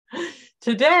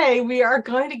Today, we are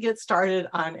going to get started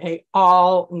on an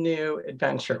all new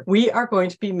adventure. We are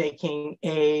going to be making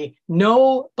a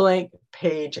no blank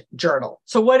page journal.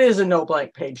 So what is a no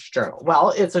blank page journal?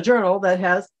 Well, it's a journal that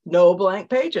has no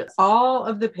blank pages. All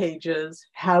of the pages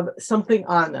have something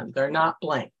on them. They're not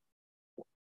blank.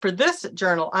 For this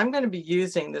journal, I'm going to be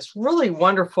using this really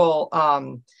wonderful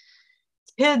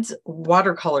kids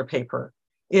watercolor paper.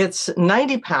 It's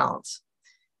 90 pounds.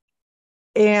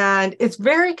 And it's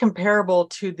very comparable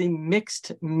to the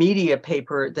mixed media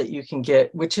paper that you can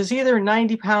get, which is either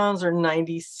 90 pounds or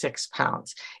 96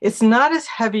 pounds. It's not as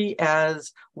heavy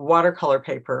as watercolor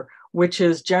paper, which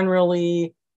is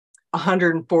generally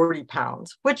 140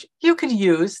 pounds, which you could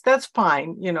use. That's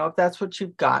fine, you know, if that's what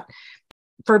you've got.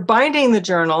 For binding the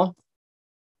journal,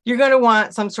 you're going to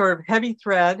want some sort of heavy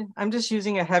thread. I'm just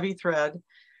using a heavy thread.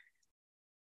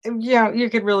 Yeah, you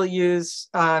could really use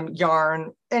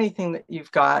yarn, anything that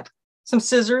you've got. Some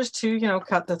scissors to,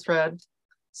 cut the thread.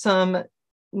 Some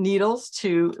needles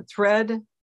to thread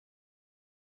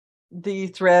the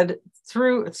thread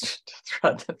through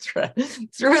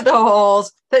through the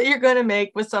holes that you're going to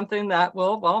make with something that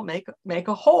will, well, make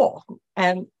a hole.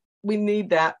 And we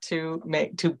need that to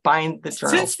bind the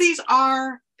journal. Since these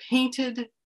are painted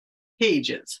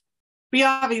pages, we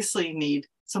obviously need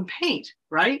some paint,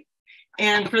 right?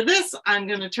 And for this, I'm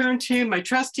going to turn to my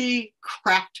trusty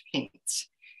craft paints.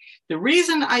 The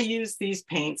reason I use these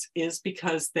paints is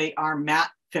because they are matte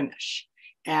finish.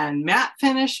 And matte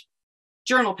finish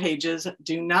journal pages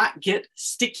do not get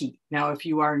sticky. Now, if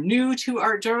you are new to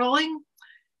art journaling,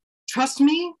 trust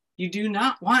me, you do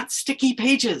not want sticky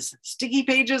pages. Sticky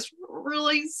pages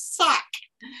really suck.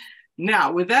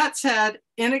 Now, with that said,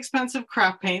 inexpensive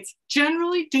craft paints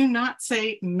generally do not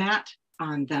say matte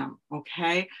on them,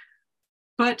 okay?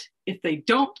 But if they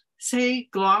don't say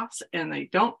gloss and they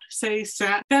don't say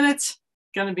satin, then it's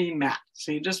going to be matte.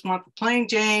 So you just want the plain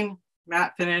Jane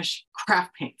matte finish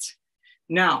craft paints.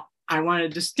 Now, I want to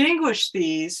distinguish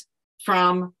these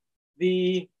from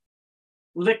the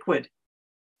liquid.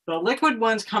 The liquid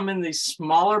ones come in these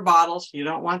smaller bottles. You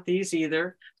don't want these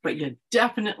either, but you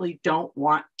definitely don't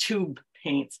want tube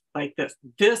paints like this.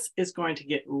 This is going to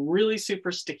get really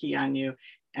super sticky on you,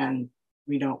 and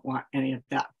we don't want any of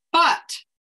that. But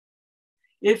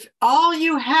if all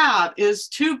you have is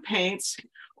tube paints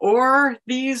or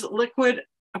these liquid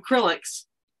acrylics,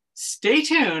 stay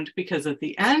tuned, because at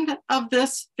the end of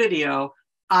this video,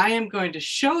 I am going to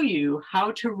show you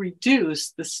how to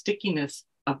reduce the stickiness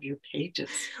of your pages.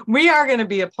 We are going to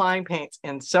be applying paints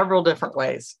in several different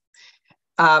ways.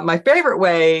 My favorite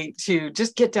way to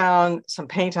just get down some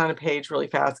paint on a page really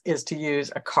fast is to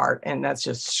use a cart, and that's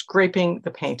just scraping the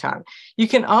paint on. You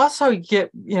can also get,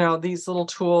 these little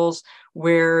tools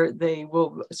where they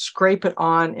will scrape it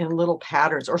on in little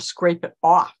patterns or scrape it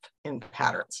off in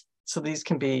patterns. So these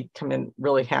can come in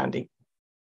really handy.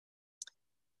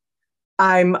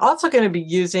 I'm also going to be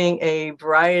using a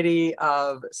variety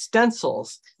of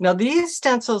stencils. Now, these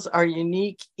stencils are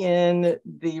unique in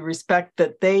the respect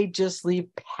that they just leave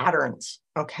patterns,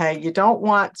 okay? You don't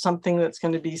want something that's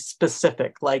going to be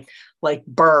specific, like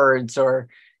birds or,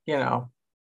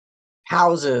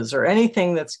 houses or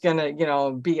anything that's going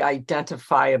to, be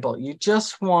identifiable. You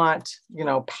just want,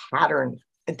 pattern.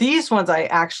 These ones I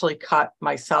actually cut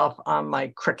myself on my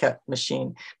Cricut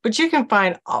machine, but you can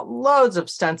find loads of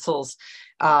stencils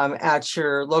at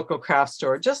your local craft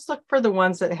store. Just look for the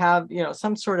ones that have,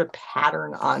 some sort of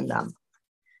pattern on them.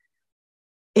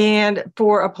 And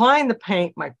for applying the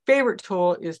paint, my favorite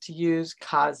tool is to use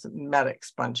cosmetic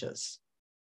sponges.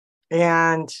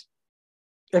 And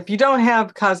if you don't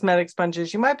have cosmetic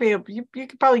sponges, you might be able, you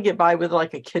could probably get by with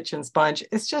like a kitchen sponge.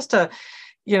 It's just a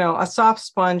soft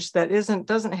sponge that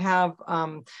doesn't have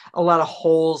a lot of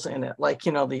holes in it, like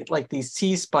these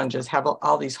sea sponges have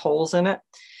all these holes in it.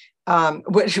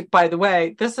 Which, by the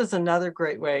way, this is another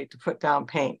great way to put down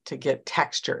paint to get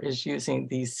texture, is using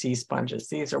these sea sponges.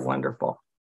 These are wonderful.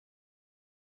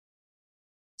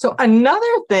 So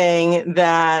another thing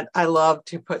that I love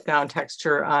to put down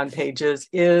texture on pages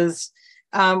is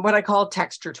what I call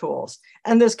texture tools.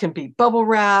 And this can be bubble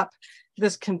wrap.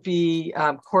 This can be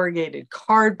corrugated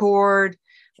cardboard.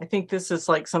 I think this is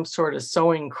like some sort of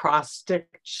sewing cross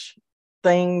stitch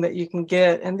thing that you can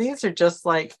get. And these are just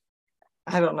like,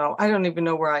 I don't know. I don't even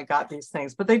know where I got these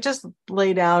things, but they just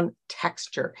lay down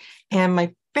texture. And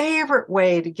my favorite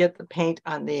way to get the paint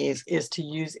on these is to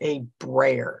use a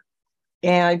brayer.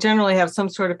 And I generally have some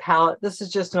sort of palette. This is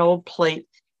just an old plate.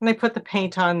 And I put the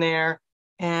paint on there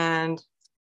and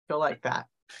go like that.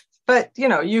 But,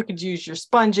 you could use your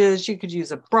sponges. You could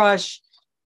use a brush.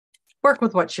 Work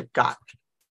with what you've got.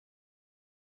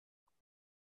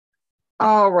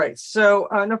 All right. So,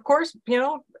 and of course, you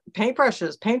know,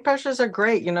 paintbrushes. Paintbrushes are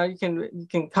great. You know, you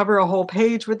can cover a whole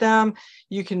page with them.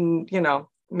 You can, you know,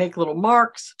 make little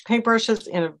marks. Paintbrushes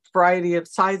in a variety of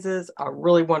sizes are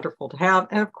really wonderful to have.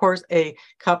 And of course, a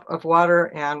cup of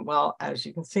water. And well, as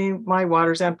you can see, my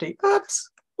water's empty. Oops.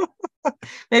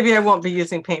 Maybe I won't be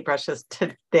using paintbrushes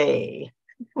today.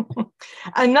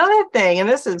 Another thing, and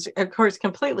this is, of course,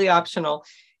 completely optional,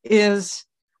 is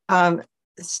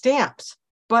stamps.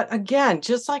 But again,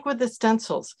 just like with the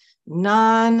stencils,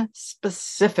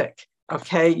 non-specific.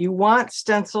 Okay, you want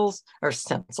stencils or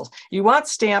stencils. You want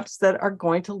stamps that are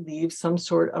going to leave some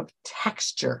sort of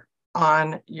texture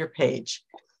on your page.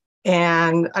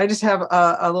 And I just have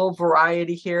a little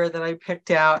variety here that I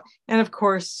picked out. And of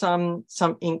course, some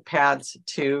ink pads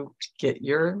to get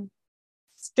your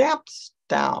stamps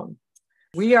down.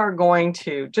 We are going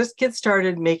to just get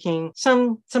started making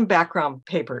some background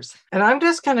papers. And I'm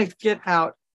just going to get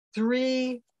out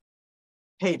 3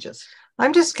 pages.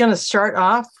 I'm just going to start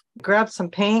off, grab some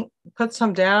paint, put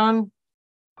some down.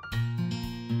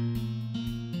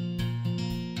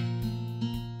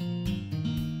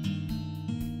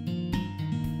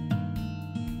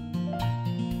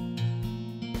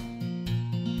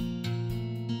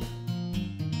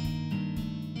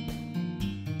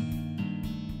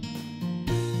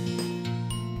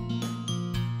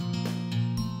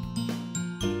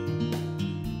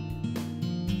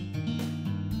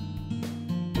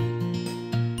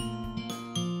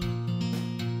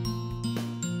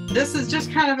 This is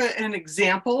just kind of an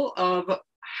example of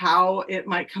how it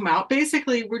might come out.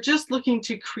 Basically, we're just looking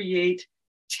to create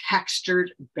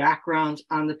textured backgrounds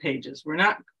on the pages. We're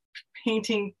not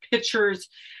painting pictures.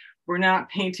 We're not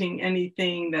painting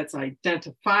anything that's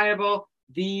identifiable.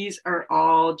 These are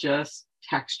all just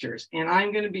textures. And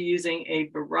I'm going to be using a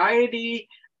variety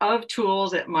of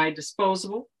tools at my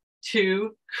disposal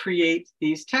to create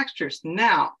these textures.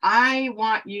 Now, I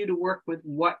want you to work with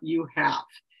what you have.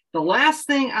 The last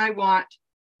thing I want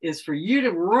is for you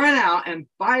to run out and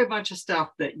buy a bunch of stuff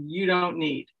that you don't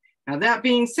need. Now, that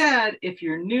being said, if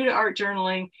you're new to art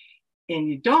journaling and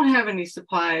you don't have any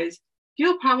supplies,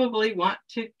 you'll probably want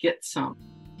to get some.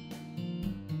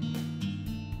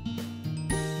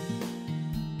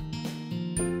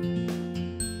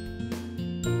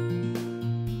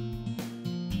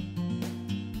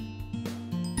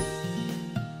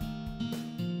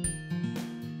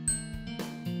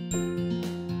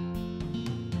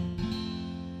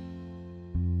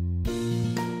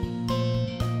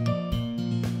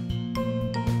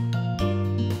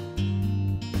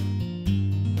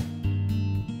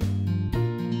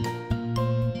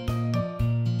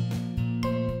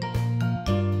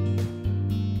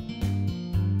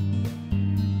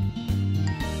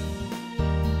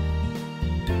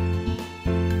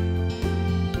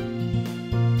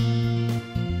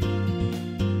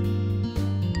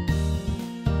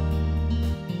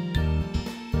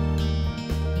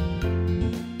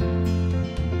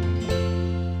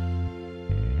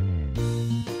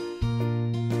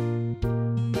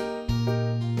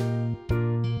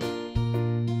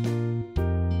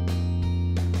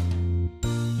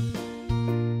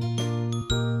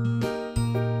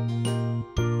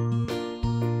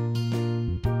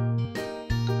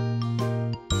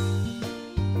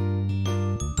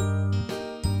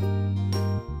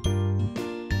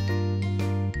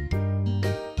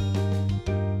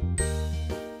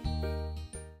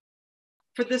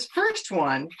 For this first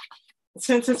one,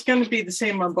 since it's going to be the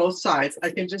same on both sides,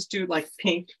 I can just do like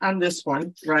pink on this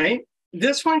one, right?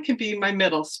 This one can be my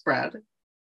middle spread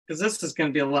because this is going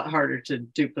to be a lot harder to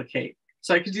duplicate.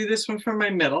 So I could do this one for my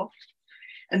middle.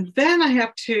 And then I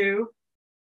have to,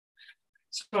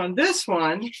 so on this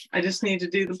one, I just need to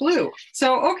do the blue.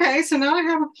 So, okay, so now I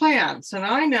have a plan. So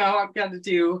now I know I've got to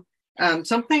do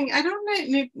something. I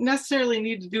don't necessarily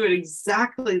need to do it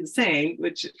exactly the same,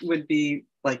 which would be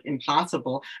like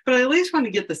impossible, but I at least want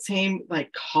to get the same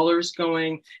like colors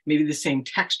going, maybe the same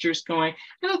textures going.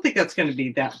 I don't think that's going to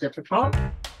be that difficult.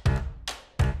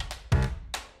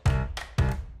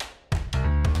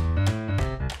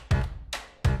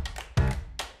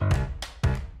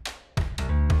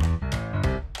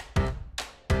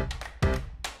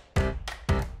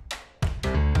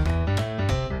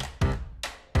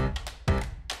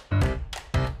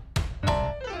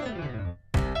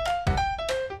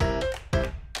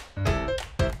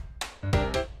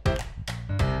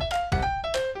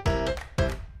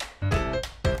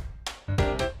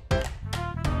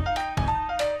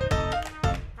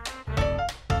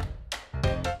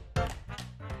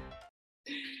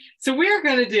 So we're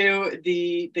going to do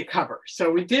the cover. So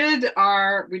we did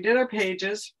our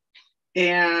pages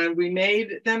and we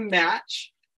made them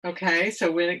match. Okay,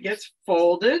 so when it gets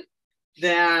folded,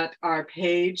 that our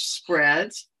page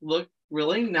spreads look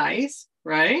really nice,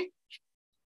 right?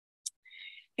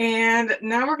 And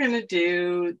now we're going to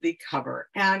do the cover.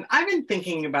 And I've been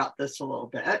thinking about this a little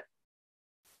bit.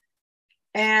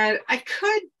 And I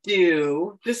could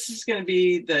do, this is going to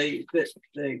be the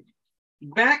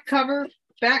back cover,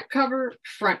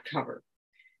 front cover.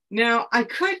 Now I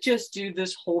could just do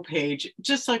this whole page,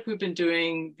 just like we've been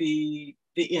doing the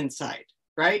inside,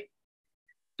 right?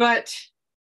 But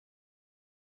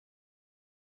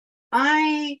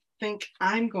I think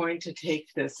I'm going to take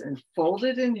this and fold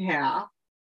it in half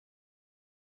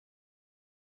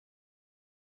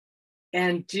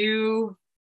and do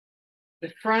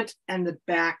the front and the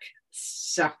back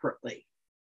separately.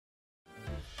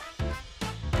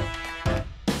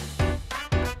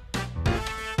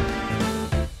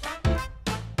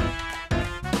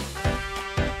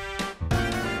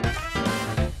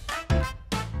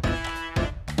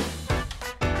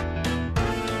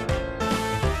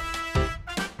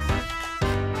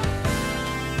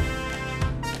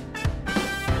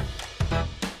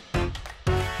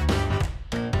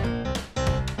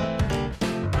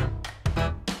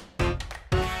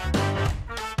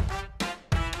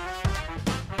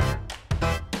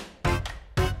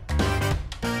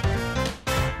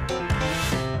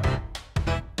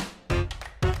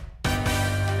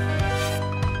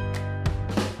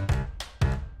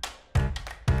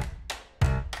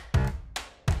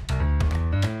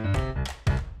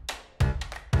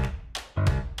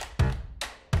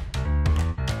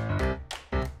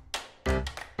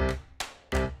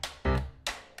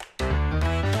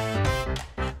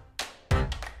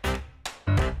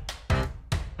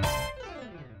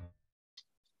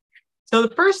 So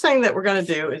the first thing that we're going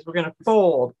to do is we're going to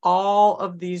fold all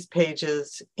of these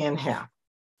pages in half.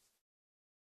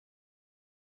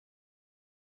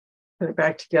 Put it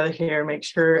back together here, make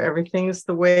sure everything's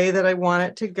the way that I want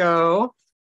it to go.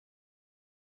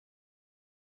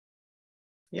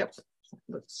 Yep,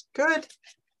 looks good.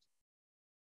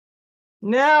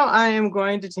 Now I am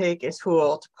going to take a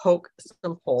tool to poke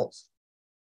some holes.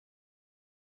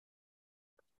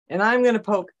 And I'm going to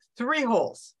poke 3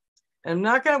 holes. I'm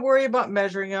not going to worry about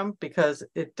measuring them because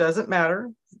it doesn't matter.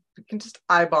 You can just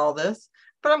eyeball this.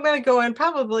 But I'm going to go in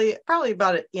probably about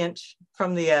 1 inch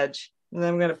from the edge. And then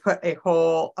I'm going to put a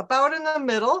hole about in the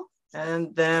middle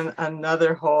and then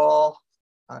another hole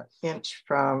 1 inch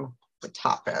from the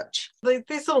top edge. Like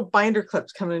these little binder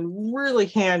clips come in really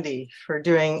handy for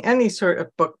doing any sort of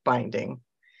book binding.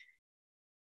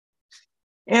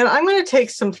 And I'm going to take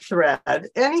some thread.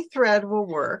 Any thread will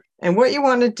work. And what you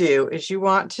want to do is you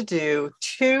want to do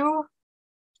 2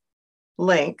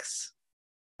 lengths,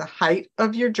 the height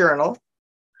of your journal,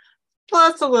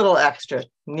 plus a little extra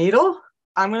needle.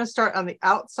 I'm going to start on the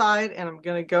outside and I'm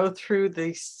going to go through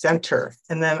the center.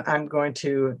 And then I'm going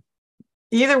to,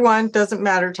 either one, doesn't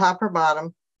matter, top or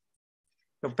bottom,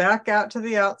 go back out to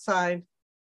the outside,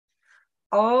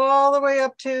 all the way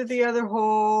up to the other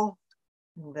hole,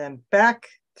 and then back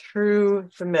through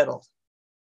the middle.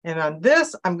 And on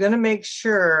this, I'm going to make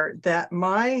sure that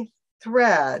my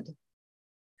thread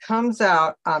comes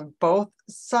out on both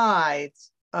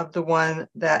sides of the one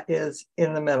that is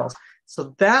in the middle.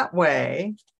 So that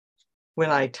way,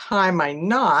 when I tie my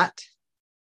knot,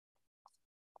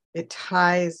 it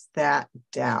ties that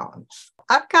down.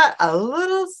 I've got a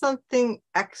little something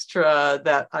extra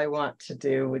that I want to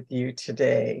do with you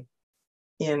today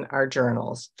in our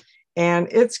journals. And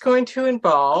it's going to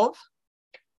involve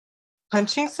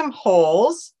punching some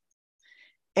holes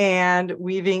and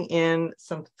weaving in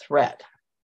some thread.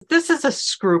 This is a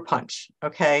screw punch,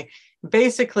 okay?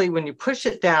 Basically, when you push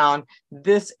it down,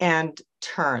 this end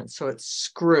turns, so it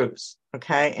screws,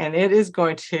 okay? And it is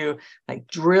going to like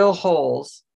drill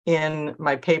holes in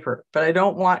my paper, but I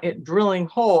don't want it drilling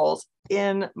holes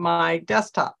in my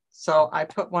desktop. So I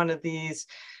put one of these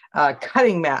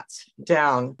cutting mats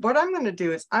down. What I'm going to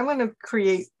do is I'm going to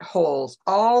create holes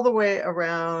all the way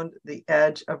around the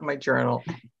edge of my journal.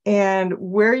 And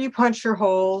where you punch your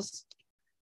holes,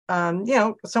 you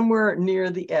know, somewhere near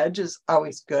the edge is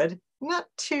always good. Not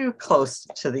too close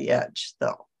to the edge,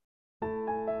 though.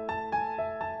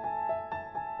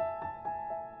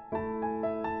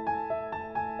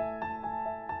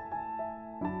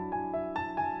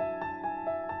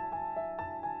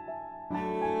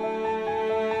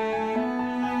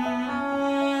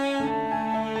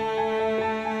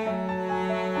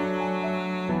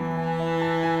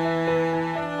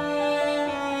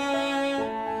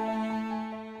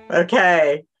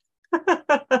 Okay.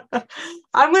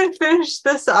 I'm going to finish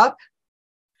this up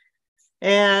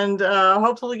and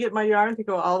hopefully get my yarn to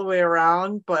go all the way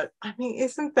around. But I mean,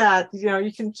 isn't that,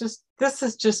 you can just, this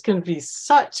is just going to be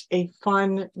such a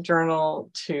fun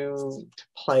journal to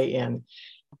play in.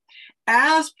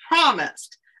 As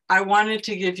promised, I wanted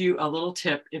to give you a little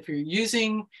tip. If you're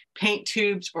using paint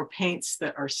tubes or paints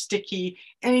that are sticky,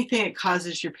 anything that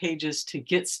causes your pages to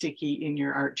get sticky in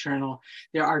your art journal,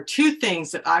 there are two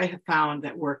things that I have found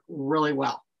that work really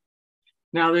well.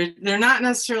 Now, they're not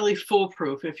necessarily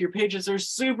foolproof. If your pages are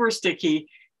super sticky,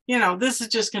 this is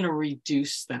just going to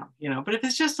reduce them, but if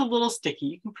it's just a little sticky,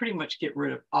 you can pretty much get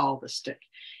rid of all the stick.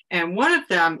 And one of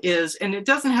them is, and it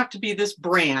doesn't have to be this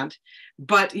brand,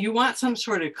 but you want some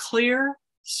sort of clear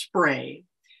spray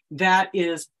that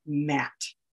is matte.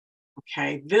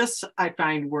 Okay, this I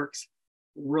find works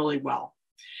really well.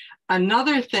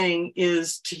 Another thing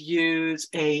is to use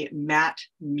a matte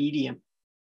medium.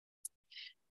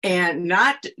 And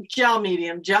not gel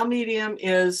medium. Gel medium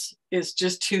is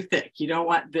just too thick. You don't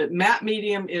want, the matte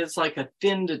medium is like a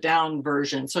thinned down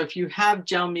version. So if you have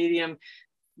gel medium,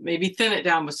 maybe thin it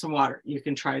down with some water. You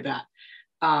can try that.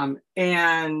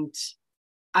 And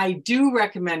I do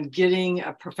recommend getting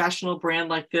a professional brand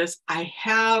like this. I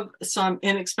have some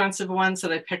inexpensive ones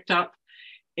that I picked up,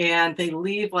 and they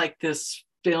leave like this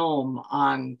film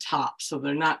on top, so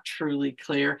they're not truly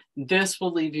clear. This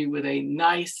will leave you with a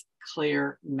nice,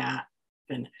 clear matte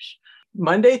finish.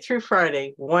 Monday through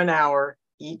Friday, 1 hour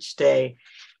each day.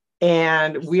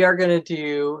 And we are going to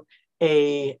do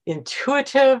a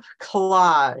intuitive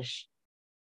collage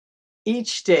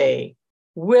each day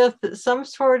with some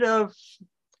sort of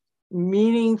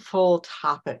meaningful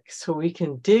topic, so we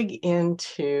can dig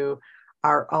into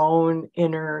our own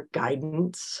inner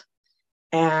guidance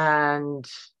and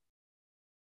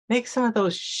make some of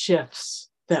those shifts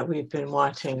that we've been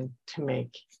wanting to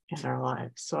make in our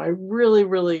lives. So I really,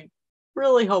 really,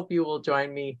 really hope you will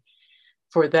join me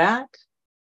for that,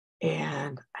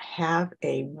 and have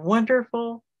a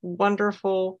wonderful,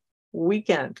 wonderful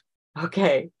weekend.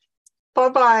 Okay,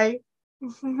 bye-bye.